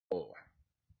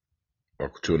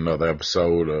Welcome to another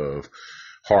episode of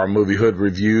Horror Movie Hood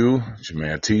Review. It's your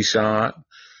man T-Shot.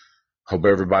 Hope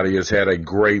everybody has had a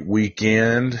great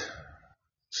weekend.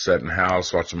 Sat in the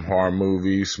house, watched some horror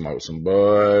movies, smoked some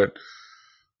bud.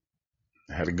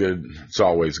 It's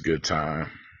always a good time.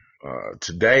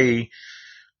 Today,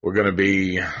 we're going to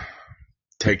be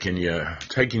taking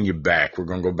you back. We're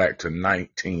going to go back to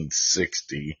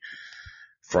 1960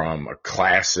 from a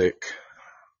classic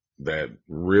that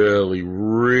really,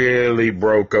 really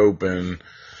broke open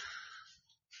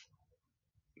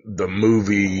the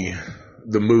movies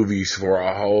for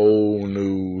a whole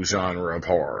new genre of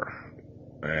horror.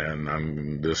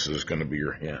 And this is going to be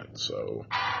your hint, so.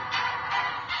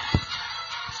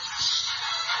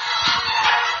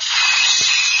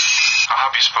 How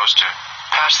are you supposed to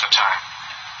pass the time,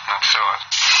 not fill it?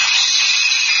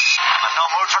 I'm in no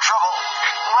mood for trouble.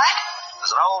 What?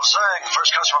 There's an old saying, the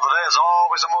first customer of the day is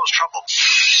always the most trouble.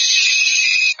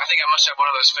 I think I must have one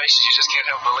of those faces you just can't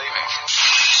help believing.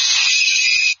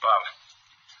 Bob,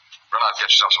 run out and get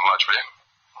yourself some lunch, will you?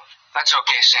 That's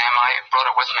okay, Sam. I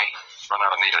brought it with me. Run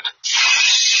out and eat it.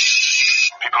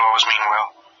 People always mean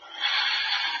well.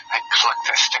 They cluck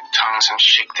their thick tongues and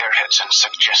shake their heads and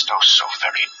suggest oh so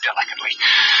very delicately.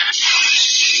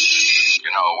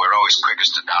 You know, we're always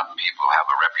quickest to doubt people who have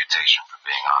a reputation for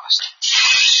being honest.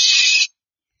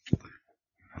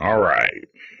 All right.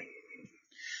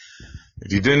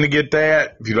 If you didn't get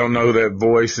that, if you don't know who that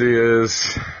voice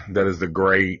is, that is the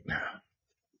great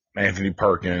Anthony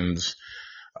Perkins,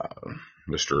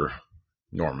 Mr.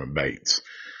 Norman Bates.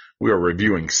 We are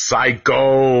reviewing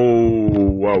Psycho.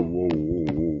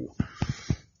 Whoa.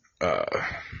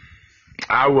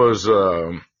 I was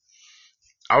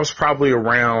probably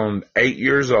around 8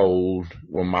 years old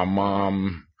when my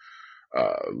mom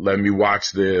let me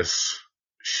watch this.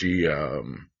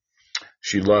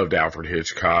 She loved Alfred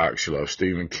Hitchcock. She loved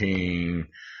Stephen King,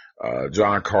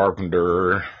 John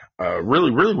Carpenter.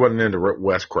 Really wasn't into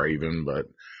Wes Craven, but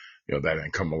that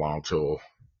didn't come along till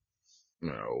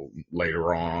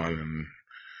later on, and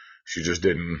she just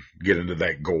didn't get into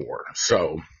that gore.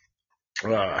 So,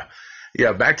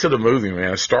 back to the movie,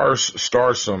 man.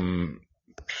 Stars some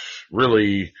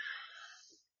really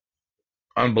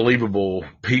unbelievable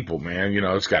people, man.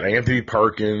 It's got Anthony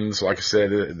Perkins, like I said,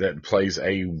 that plays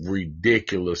a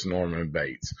ridiculous Norman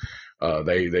Bates.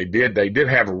 They did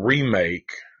have a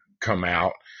remake come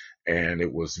out, and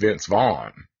it was Vince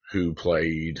Vaughn who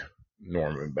played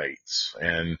Norman Bates,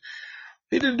 and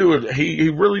he didn't do it. He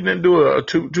really didn't do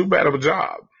too bad of a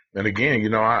job. And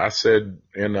again, I said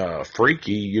in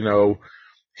Freaky,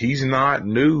 he's not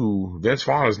new. Vince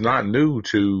Vaughn is not new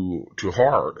to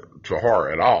horror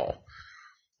at all.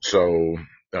 So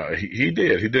he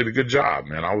did a good job,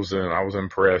 man. I was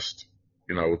impressed,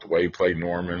 with the way he played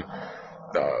Norman.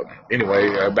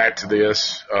 Anyway, back to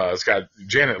this. It's got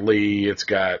Janet Leigh. It's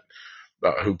got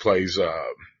who plays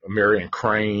Marion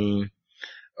Crane.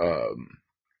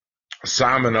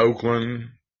 Simon Oakland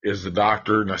is the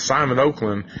doctor. Now, Simon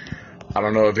Oakland, I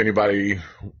don't know if anybody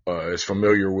is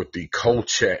familiar with the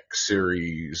Kolchak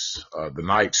series, The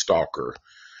Night Stalker.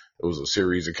 It was a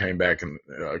series that came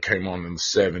on in the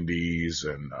 70s,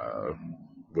 and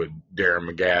with Darren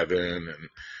McGavin and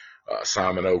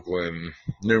Simon Oakland,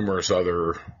 numerous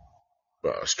other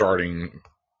starting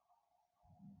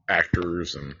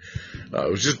actors, and it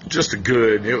was just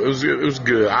it was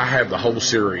good. I have the whole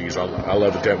series. I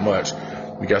love it that much.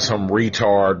 We got some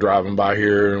retard driving by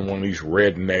here and one of these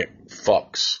redneck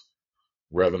fucks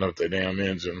revving up their damn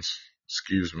engines.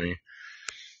 Excuse me.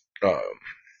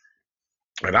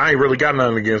 And I ain't really got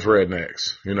nothing against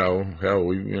rednecks,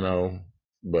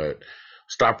 but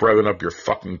stop revving up your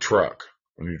fucking truck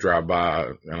when you drive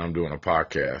by and I'm doing a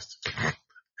podcast.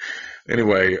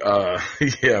 Anyway,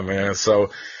 yeah, man. So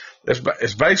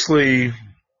it's basically,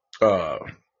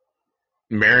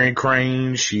 Marion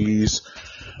Crane. She's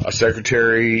a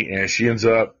secretary, and she ends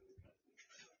up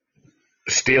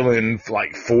stealing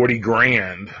like 40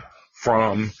 grand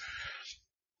from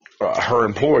her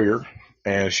employer,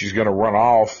 and she's going to run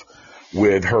off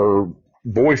with her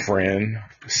boyfriend,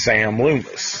 Sam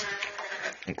Loomis.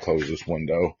 I'll close this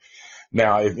window.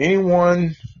 Now, if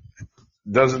anyone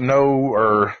doesn't know,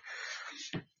 or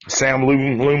Sam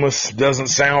Loomis doesn't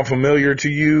sound familiar to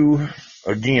you,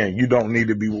 again, you don't need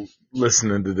to be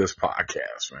listening to this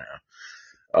podcast, man.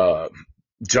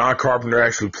 John Carpenter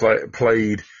actually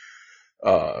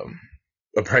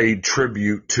paid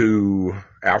tribute to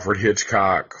Alfred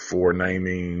Hitchcock for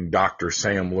naming Dr.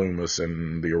 Sam Loomis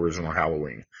in the original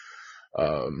Halloween,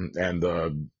 and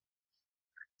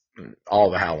all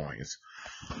the Halloweens,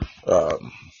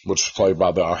 which was played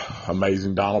by the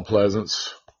amazing Donald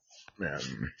Pleasance.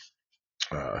 And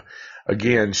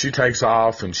Again, she takes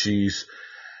off and she's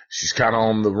kind of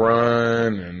on the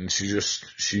run, and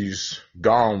she's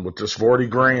gone with this 40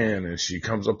 grand, and she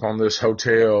comes up on this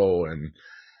hotel, and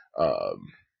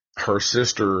her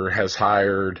sister has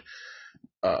hired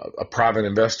a private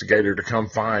investigator to come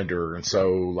find her. And so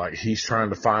like he's trying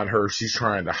to find her, she's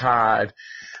trying to hide.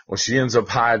 Well, she ends up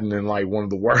hiding in like one of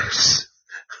the worst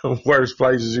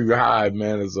places you can hide,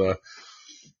 man, is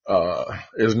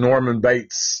Norman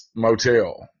Bates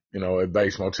Motel, a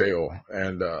Bates Motel,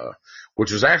 and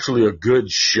which was actually a good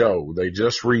show. They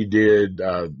just redid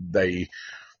they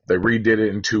redid it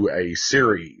into a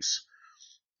series.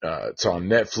 It's on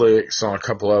Netflix, on a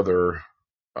couple other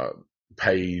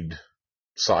paid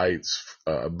sites,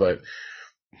 but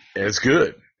it's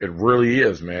good. It really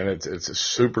is, man. It's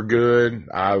super good.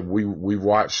 We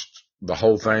watched the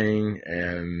whole thing,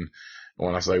 and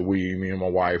when I say we, me and my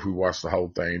wife, we watched the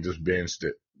whole thing, just binged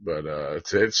it. But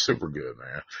it's super good,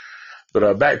 man.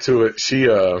 But back to it,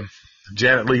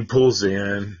 Janet Leigh pulls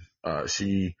in.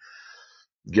 She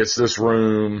gets this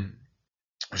room.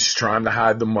 She's trying to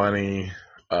hide the money,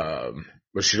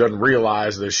 but she doesn't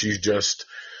realize that she's just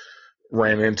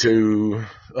ran into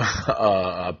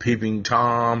a peeping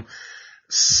Tom,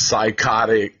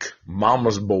 psychotic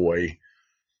mama's boy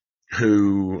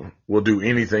who will do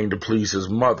anything to please his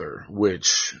mother,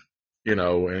 which,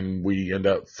 and we end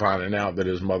up finding out that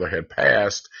his mother had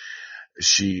passed.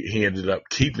 He ended up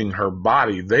keeping her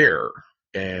body there,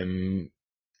 and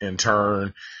in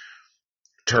turn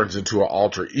turns into an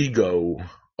alter ego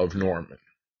of Norman.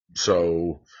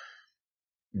 So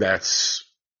that's,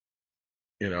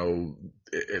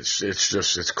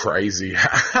 it's crazy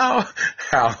how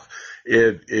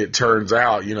it turns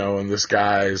out, and this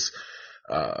guy's,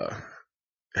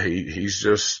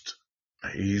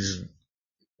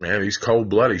 he's cold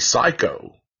blooded,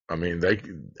 psycho. I mean,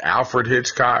 Alfred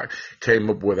Hitchcock came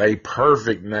up with a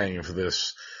perfect name for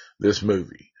this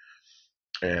movie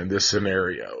and this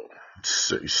scenario.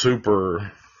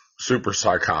 Super, super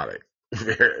psychotic.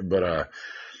 But,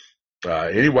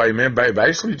 anyway, man,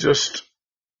 basically just,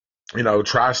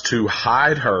 tries to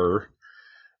hide her,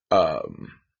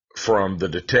 from the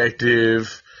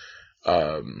detective,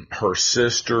 her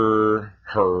sister,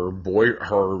 her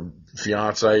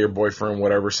fiance or boyfriend,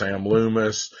 whatever, Sam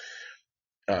Loomis.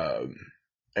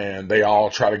 And they all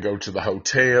try to go to the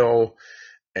hotel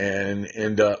and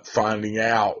end up finding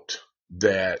out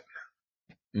that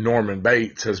Norman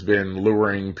Bates has been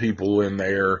luring people in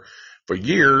there for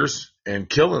years and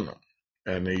killing them.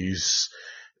 And he's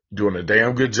doing a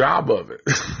damn good job of it.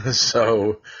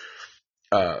 So,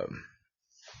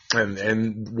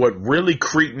 and what really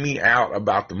creeped me out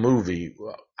about the movie,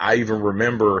 I even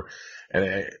remember,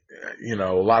 and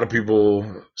a lot of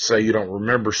people say you don't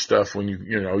remember stuff when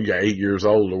you're 8 years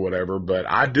old or whatever, but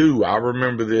I do. I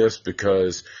remember this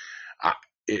because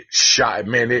it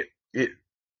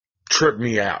tripped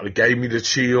me out. It gave me the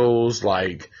chills.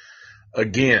 Like,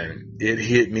 again, it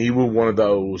hit me with one of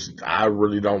those, I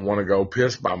really don't want to go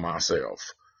piss by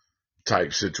myself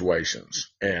type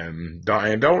situations. And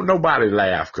don't nobody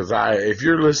laugh, because if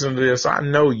you're listening to this, I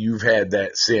know you've had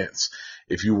that sense.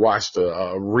 If you watched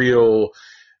a real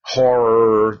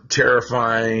horror,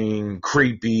 terrifying,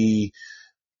 creepy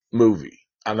movie,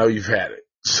 I know you've had it.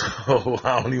 So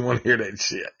I don't even want to hear that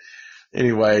shit.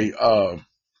 Anyway,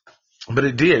 but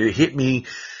it hit me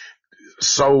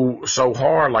so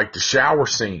hard, like the shower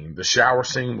scene. The shower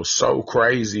scene was so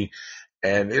crazy,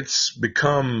 and it's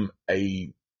become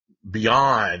a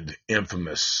beyond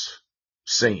infamous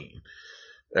scene.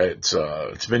 It's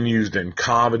been used in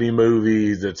comedy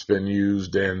movies. It's been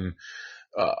used in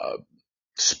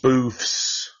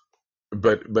spoofs,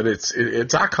 but it's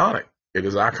iconic. It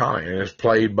is iconic, and it's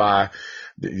played by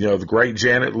the great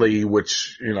Janet Leigh,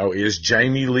 which is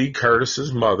Jamie Lee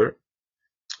Curtis's mother,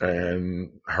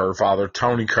 and her father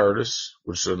Tony Curtis,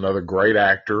 which is another great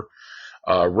actor.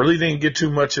 Really didn't get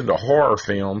too much into horror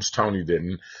films. Tony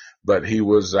didn't, but he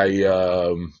was I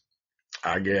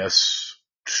guess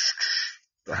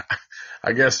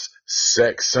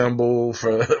sex symbol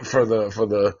for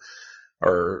the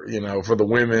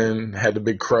women, had the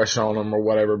big crush on them or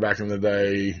whatever back in the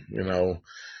day,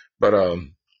 but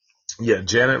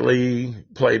Janet Leigh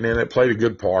played in it, played a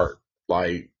good part,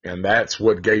 and that's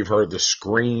what gave her the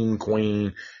Scream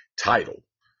Queen title,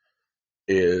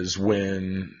 is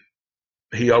when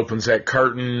he opens that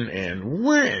curtain,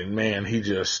 and he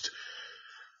just,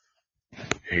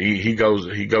 he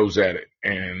goes at it,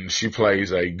 and she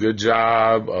plays a good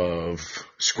job of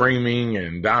screaming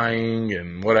and dying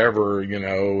and whatever,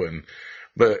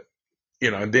 but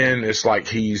and then it's like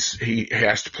he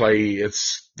has to play,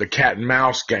 it's the cat and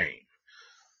mouse game.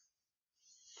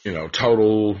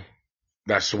 total.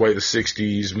 That's the way the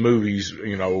 60s movies,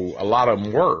 a lot of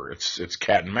them were. It's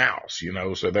cat and mouse,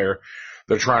 so they're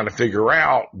trying to figure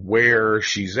out where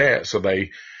she's at. So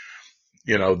they,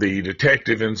 the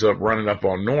detective ends up running up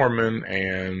on Norman,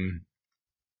 and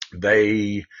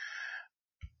they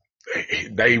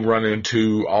run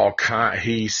into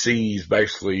he sees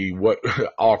basically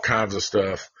all kinds of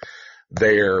stuff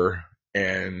there.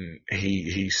 And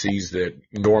he sees that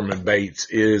Norman Bates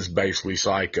is basically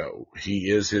psycho.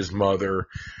 He is his mother.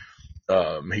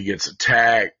 He gets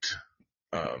attacked.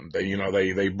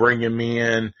 They bring him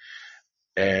in,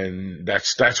 and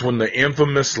that's when the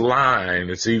infamous line,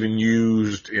 it's even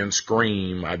used in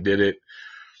Scream. I did it,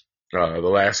 the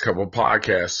last couple of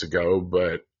podcasts ago,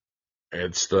 but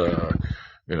it's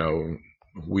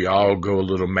we all go a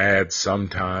little mad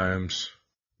sometimes.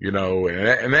 And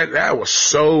that was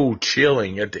so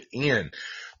chilling at the end.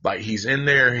 Like, he's in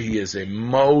there, he is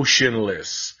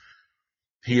emotionless.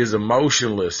 And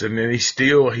then he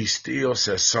still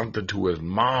says something to his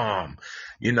mom,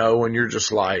 and you're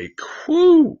just like,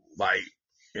 whoo, like,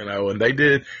 and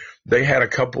they had a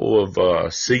couple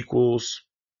of, sequels.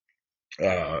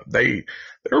 They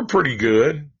were pretty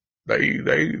good.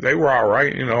 They were all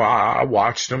right. I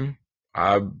watched them.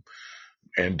 And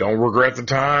don't regret the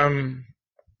time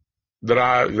that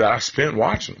I spent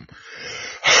watching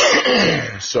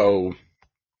them. So,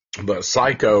 but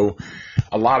Psycho,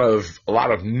 a lot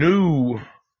of new,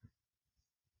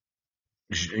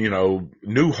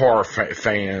 new horror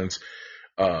fans,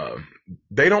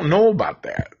 they don't know about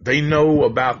that. They know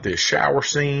about this shower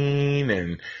scene,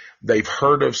 and they've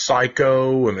heard of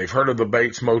Psycho, and they've heard of the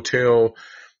Bates Motel,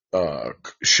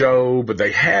 show, but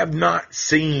they have not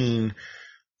seen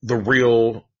the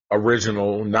real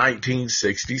original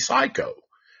 1960 Psycho.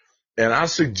 And I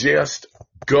suggest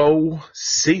go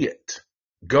see it.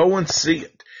 Go and see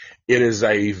it. It is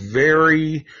a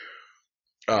very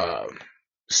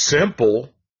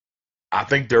simple. I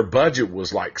think their budget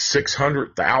was like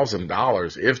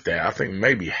 $600,000, if that. I think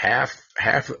maybe half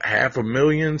a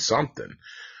million something.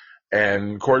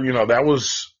 And of course,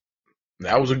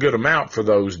 that was a good amount for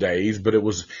those days, but it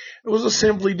was a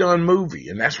simply done movie,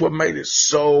 and that's what made it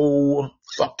so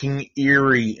fucking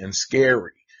eerie and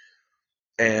scary.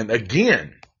 And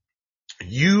again,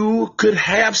 you could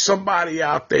have somebody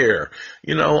out there,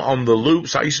 on the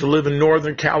loops. I used to live in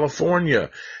Northern California,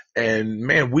 and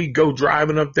man, we go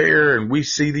driving up there and we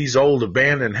see these old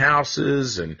abandoned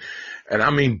houses, and I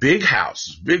mean big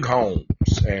houses, big homes,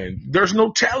 and there's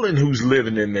no telling who's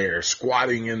living in there,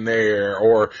 squatting in there,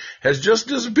 or has just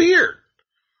disappeared,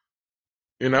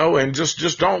 and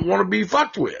just don't want to be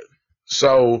fucked with.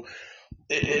 So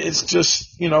it's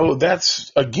just,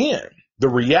 that's, again, the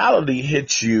reality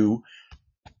hits you,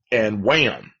 and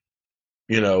wham,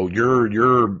 you're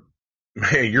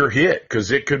hit,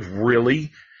 because it could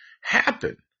really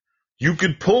happen. You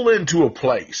could pull into a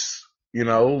place,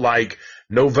 like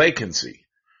No Vacancy.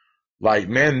 Like,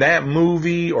 man, that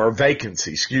movie, or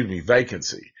Vacancy.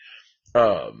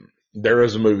 There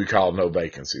is a movie called No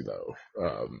Vacancy, though.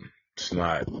 It's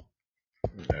not,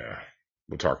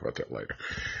 we'll talk about that later.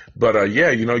 But,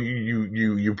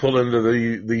 you pull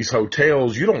into these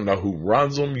hotels, you don't know who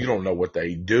runs them, you don't know what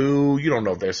they do, you don't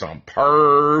know if there's some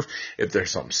perv, if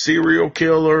there's some serial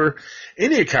killer,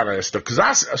 any kind of stuff.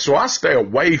 So I stay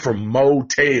away from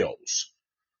motels.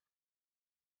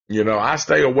 I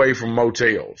stay away from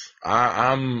motels.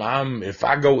 I'm if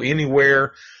I go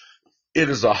anywhere, it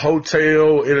is a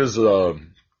hotel, it is a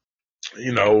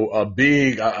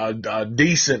big,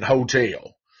 decent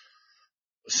hotel.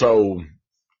 So,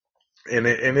 and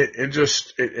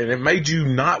it made you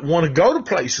not want to go to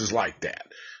places like that.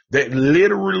 That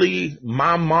literally,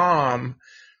 my mom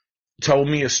told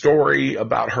me a story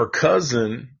about her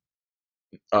cousin,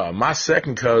 my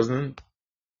second cousin,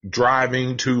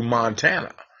 driving to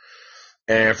Montana.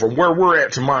 And from where we're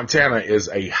at to Montana is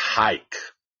a hike.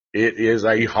 It is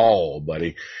a haul,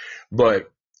 buddy.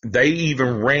 But they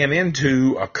even ran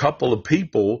into a couple of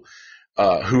people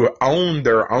who owned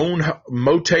their own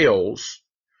motels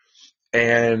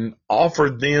and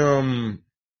offered them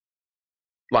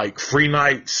like free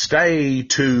night stay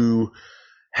to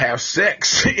have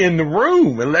sex in the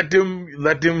room and let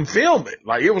them film it.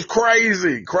 Like, it was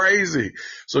crazy.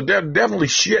 So definitely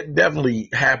shit definitely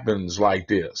happens like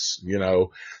this,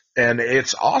 and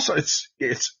it's also,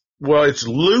 it's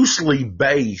loosely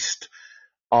based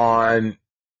on,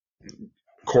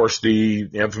 of course, the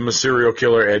infamous serial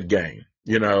killer Ed Gein.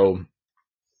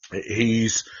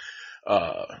 He's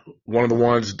one of the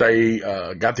ones they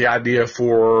got the idea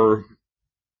for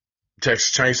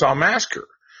Texas Chainsaw Massacre.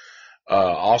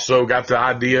 Also got the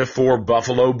idea for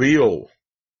Buffalo Bill.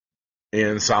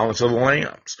 in Silence of the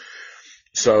Lambs.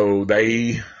 So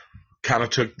they kind of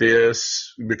took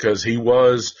this because Ed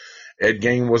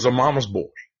Gein was a mama's boy,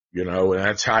 you know, and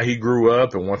that's how he grew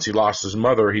up. And once he lost his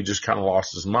mother, he just kind of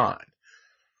lost his mind.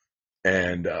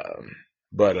 And, you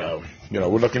know,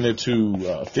 we're looking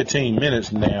into 15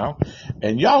 minutes now,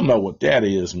 and y'all know what that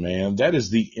is, man. That is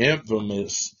the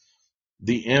infamous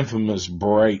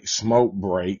smoke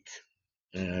break.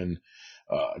 And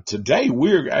today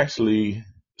we're actually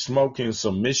smoking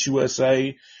some Miss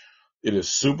USA. It is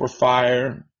super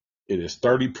fire. It is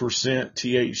 30%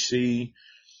 THC.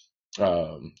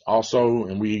 Also,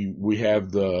 and we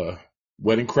have the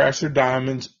Wedding Crasher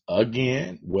Diamonds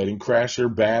again, Wedding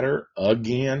Crasher Batter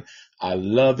again. I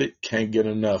love it. Can't get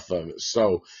enough of it.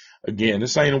 So again,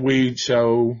 this ain't a weed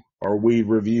show or weed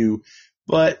review,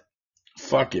 but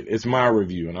fuck it. It's my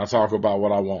review and I talk about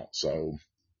what I want. So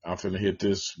I'm finna hit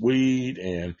this weed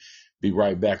and be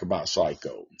right back about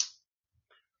Psycho.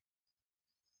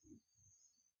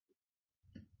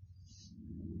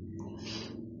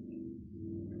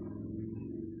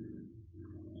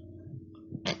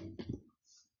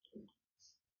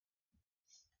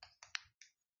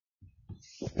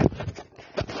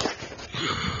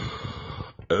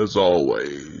 As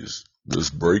always, this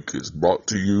break is brought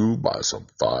to you by some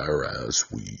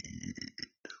fire-ass weed.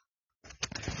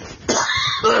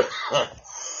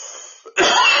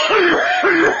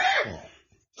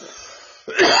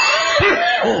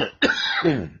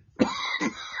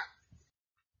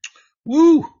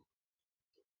 Woo!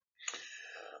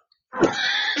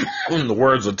 In the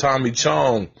words of Tommy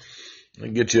Chong, they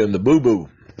get you in the boo-boo.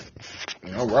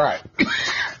 All right.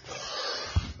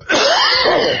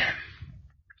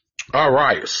 All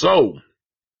right, so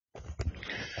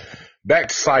back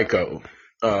to Psycho.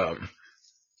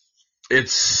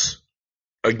 It's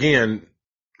again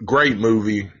great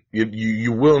movie.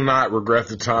 You will not regret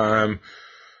the time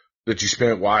that you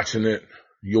spent watching it.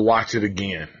 You'll watch it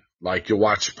again. Like you'll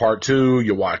watch part 2,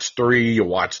 you'll watch 3, you'll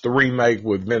watch the remake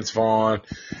with Vince Vaughn.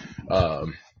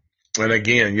 And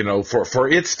again, you know, for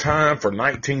its time, for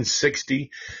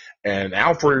 1960, and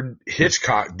Alfred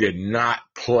Hitchcock did not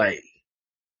play.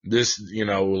 This, you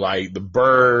know, like the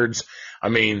birds. I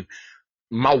mean,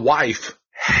 my wife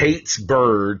hates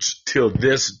birds to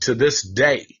this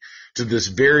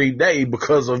very day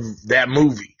because of that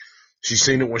movie. She's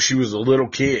seen it when she was a little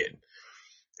kid.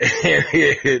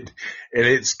 And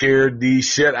it scared the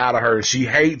shit out of her. She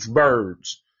hates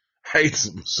birds. Hates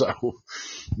them. So,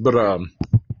 but,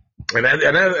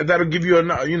 and that'll give you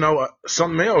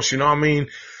something else, you know what I mean?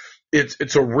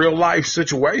 It's a real life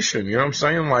situation. You know what I'm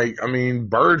saying? Like, I mean,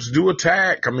 birds do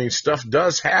attack. I mean, stuff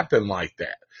does happen like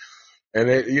that. And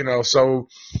it, you know, so,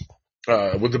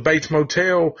 with the Bates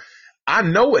Motel, I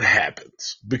know it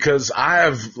happens because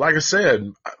like I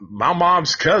said, my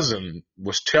mom's cousin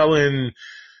was telling,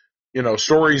 you know,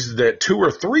 stories that 2 or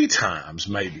 3 times,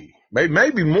 maybe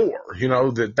more, you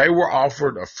know, that they were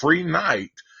offered a free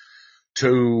night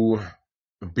to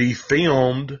be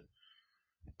filmed,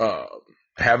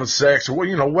 having sex or,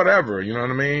 you know, whatever, you know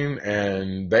what I mean?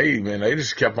 And they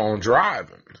just kept on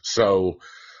driving. So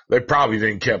they probably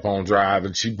didn't kept on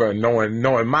driving. But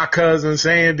knowing my cousin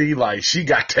Sandy, like she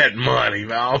got that money,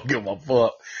 man. I don't give a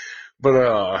fuck.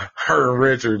 But, her and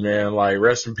Richard, man, like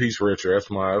rest in peace, Richard. That's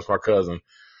my cousin.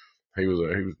 He was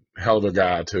a hell of a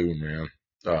guy too, man.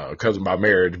 Cousin by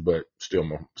marriage, but still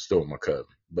my cousin.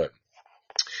 But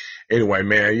anyway,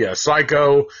 man, yeah,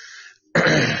 Psycho.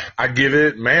 I give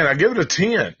it a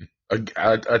 10,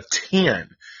 a 10.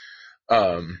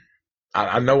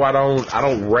 I know I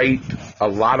don't rate a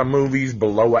lot of movies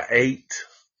below an 8,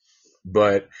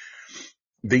 but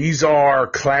these are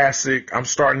classic. I'm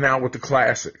starting out with the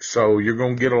classics. So you're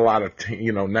going to get a lot of, 9,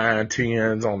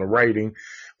 10s on the rating,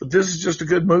 but this is just a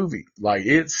good movie. Like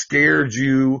it scared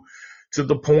you to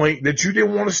the point that you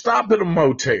didn't want to stop at a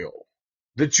motel.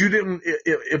 That you didn't,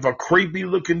 if a creepy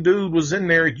looking dude was in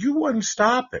there, you wasn't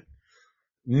stopping.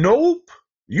 Nope.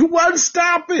 You wasn't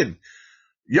stopping.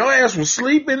 Your ass was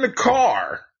sleep in the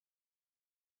car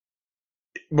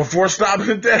before stopping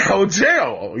at that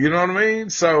hotel. You know what I mean?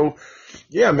 So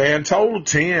yeah, man, total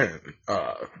 10.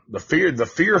 The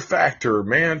fear factor,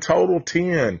 man, total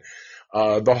 10.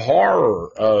 The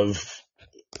horror of,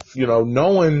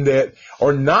 knowing that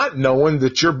or not knowing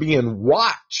that you're being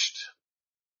watched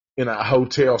in a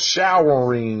hotel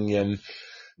showering and,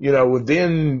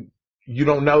 then you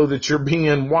don't know that you're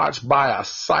being watched by a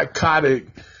psychotic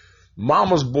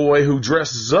mama's boy who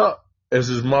dresses up as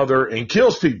his mother and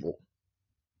kills people.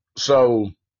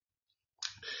 So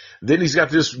then he's got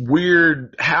this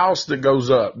weird house that goes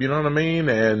up, you know what I mean?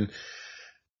 And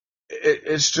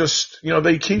it's just, you know,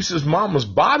 they keeps his mama's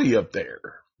body up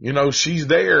there. You know, she's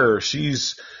there.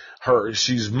 She's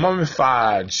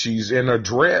mummified. She's in a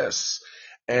dress,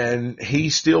 and he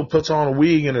still puts on a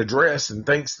wig and a dress and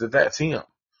thinks that that's him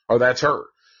or that's her.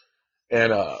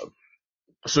 And,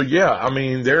 so yeah, I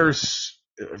mean, there's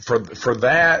for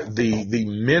that, the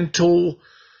mental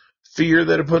fear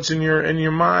that it puts in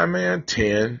your mind, man,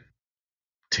 10,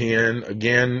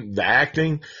 again, the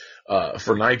acting,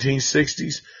 for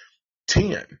 1960s,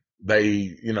 10.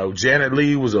 Janet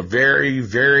Leigh was a very,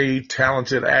 very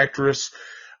talented actress,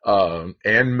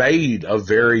 and made a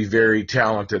very, very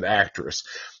talented actress.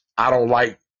 I don't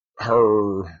like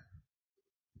her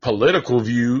political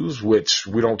views, which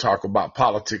we don't talk about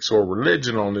politics or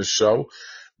religion on this show,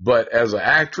 but as an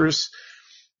actress,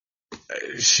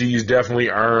 she's definitely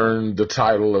earned the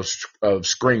title of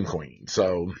Scream Queen.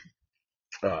 So,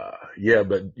 yeah,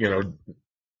 but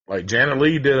like Janet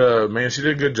Leigh she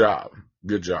did a good job.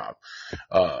 Good job.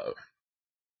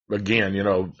 Again,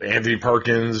 Anthony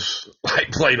Perkins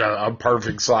played a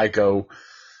perfect psycho,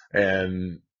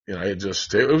 and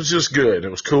it was just good. It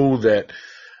was cool that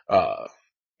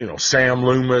Sam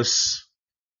Loomis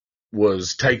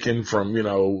was taken from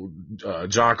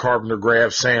John Carpenter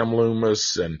grabbed Sam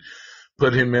Loomis and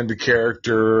put him into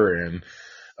character, and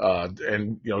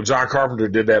John Carpenter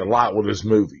did that a lot with his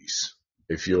movies.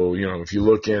 If you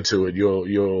look into it,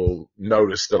 you'll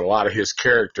notice that a lot of his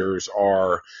characters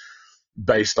are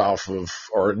based off of,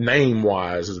 or name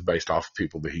wise is based off of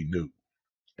people that he knew,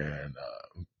 and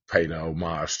paid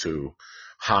homage,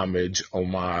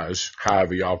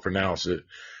 however y'all pronounce it.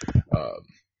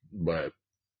 But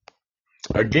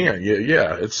again,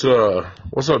 yeah, it's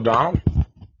what's up, Donald?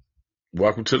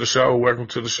 Welcome to the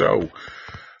show.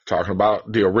 Talking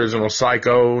about the original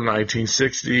Psycho,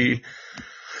 1960.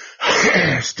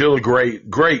 Still a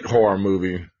great horror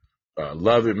movie.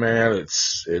 Love it, man.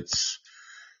 It's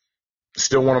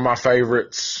still one of my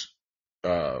favorites.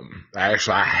 I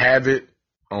have it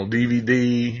on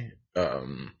DVD.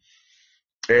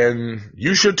 And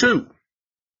you should too.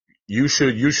 You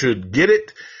should get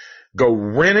it, go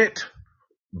rent it,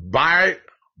 buy it,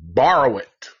 borrow it.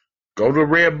 Go to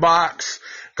Redbox,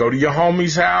 go to your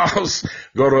homie's house,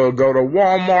 go to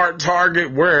Walmart,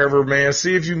 Target, wherever, man.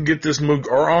 See if you can get this movie,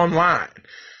 or online.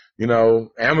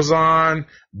 Amazon,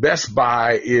 Best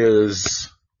Buy is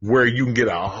where you can get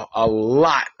a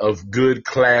lot of good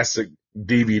classic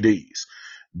DVDs.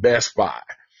 Best Buy.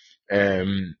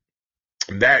 And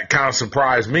that kind of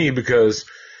surprised me because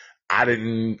I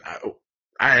hadn't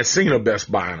seen a Best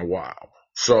Buy in a while.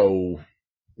 So,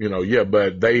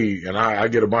 but I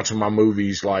get a bunch of my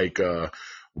movies,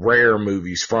 rare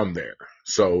movies from there.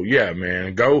 So yeah,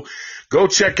 man, go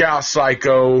check out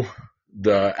Psycho,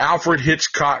 the Alfred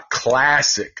Hitchcock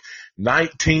classic,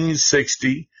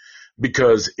 1960,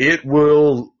 because you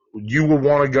will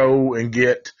want to go and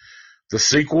get the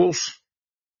sequels.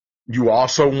 You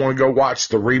also want to go watch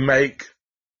the remake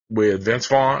with Vince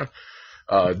Vaughn.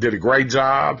 Did a great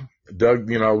job. Dug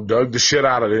the shit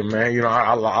out of him, man.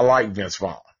 I like Vince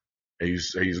Vaughn.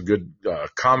 He's a good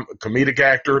comedic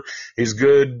actor. He's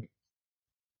good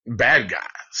bad guy.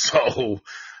 So,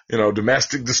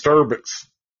 Domestic Disturbance,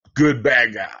 good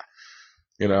bad guy.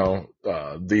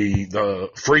 The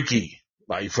Freaky,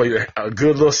 he played a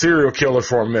good little serial killer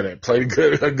for a minute. Played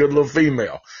a good little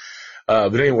female.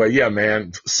 But anyway, yeah,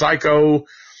 man, Psycho,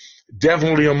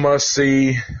 definitely a must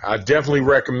see. I definitely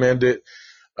recommend it.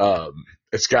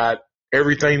 It's got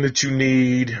everything that you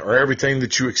need, or everything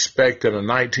that you expect in a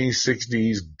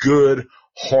 1960s good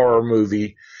horror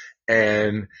movie.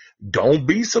 And don't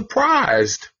be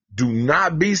surprised. Do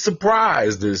not be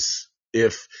surprised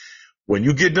if when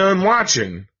you get done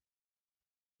watching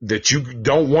that you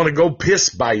don't want to go piss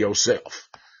by yourself.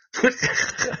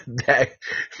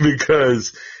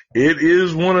 Because it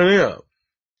is one of them.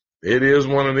 It is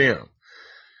one of them.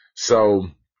 So,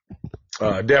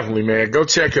 definitely, man, go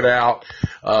check it out.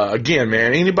 Again,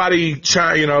 man, anybody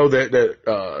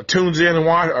that tunes in and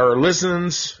watch or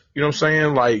listens,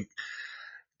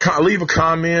 leave a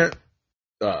comment,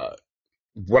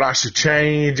 what I should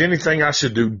change, anything I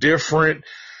should do different,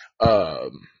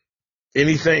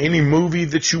 any movie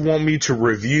that you want me to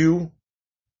review,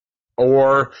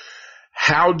 or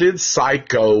how did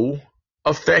Psycho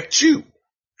affect you?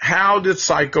 How did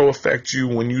Psycho affect you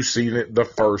when you seen it the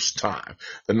first time,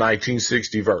 the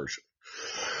 1960 version?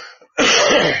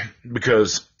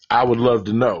 Because I would love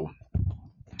to know.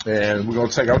 And I'll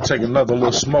take another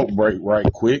little smoke break right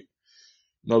quick.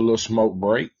 Another little smoke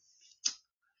break.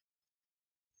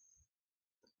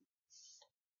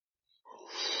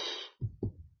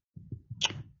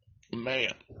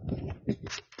 Man.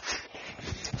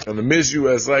 And the Miss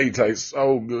USA tastes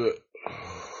so good.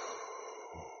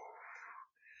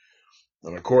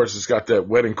 And of course, it's got that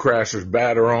Wedding Crashers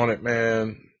batter on it,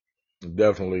 man.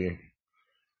 Definitely,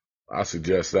 I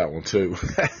suggest that one too.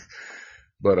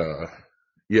 But,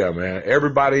 yeah, man,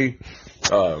 everybody,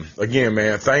 again,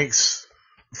 man, thanks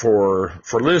for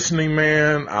listening,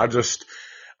 man.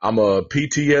 I'm a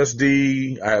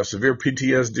PTSD. I have severe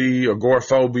PTSD,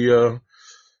 agoraphobia,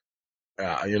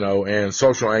 and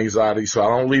social anxiety. So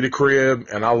I don't leave the crib,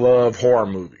 and I love horror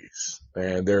movies.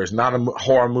 And there's not a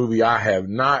horror movie I have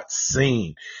not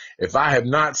seen. If I have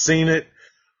not seen it,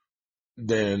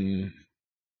 then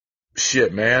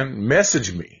shit, man,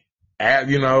 message me. Ask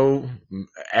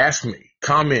me,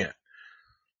 comment,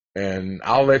 and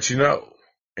I'll let you know.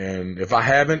 And if I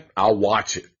haven't, I'll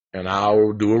watch it and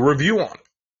I'll do a review on it.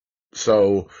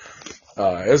 So,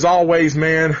 as always,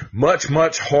 man, much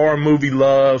horror movie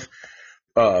love.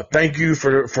 Thank you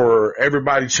for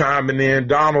everybody chiming in.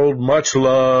 Donald, much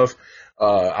love.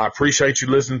 I appreciate you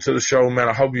listening to the show, man.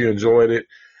 I hope you enjoyed it.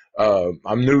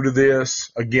 I'm new to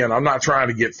this. Again, I'm not trying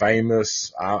to get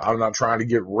famous. I'm not trying to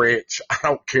get rich. I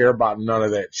don't care about none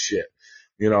of that shit.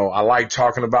 I like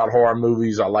talking about horror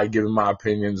movies. I like giving my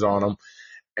opinions on them.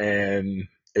 And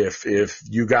if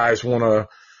you guys want to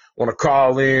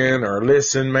call in or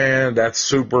listen, man, that's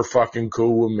super fucking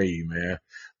cool with me, man.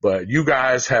 But you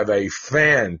guys have a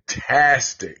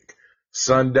fantastic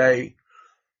Sunday.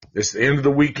 It's the end of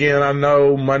the weekend. I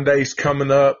know Monday's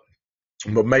coming up.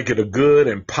 But make it a good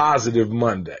and positive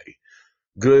Monday.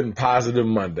 Good and positive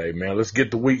Monday, man. Let's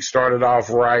get the week started off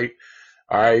right.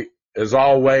 All right. As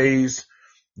always,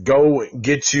 go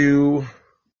get you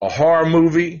a horror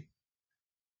movie.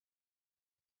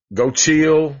 Go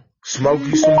chill, smoke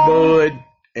you some bud,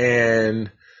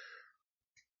 and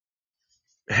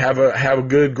have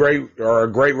a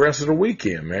great rest of the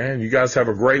weekend, man. You guys have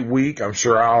a great week. I'm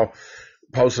sure I'll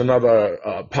post another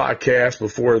podcast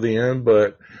before the end,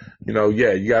 but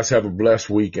you guys have a blessed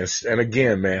week. And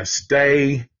again, man,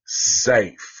 stay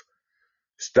safe.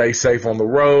 Stay safe on the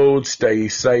road. Stay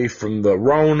safe from the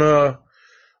Rona.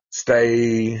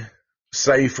 Stay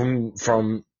safe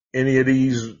from any of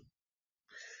these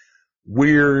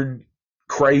weird,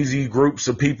 crazy groups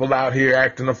of people out here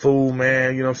acting a fool,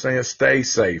 man. You know what I'm saying? Stay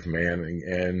safe, man.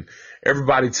 And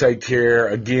everybody take care.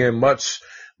 Again, much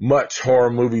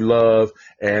horror movie love.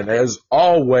 And as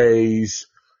always,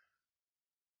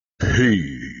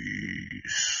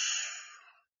 peace.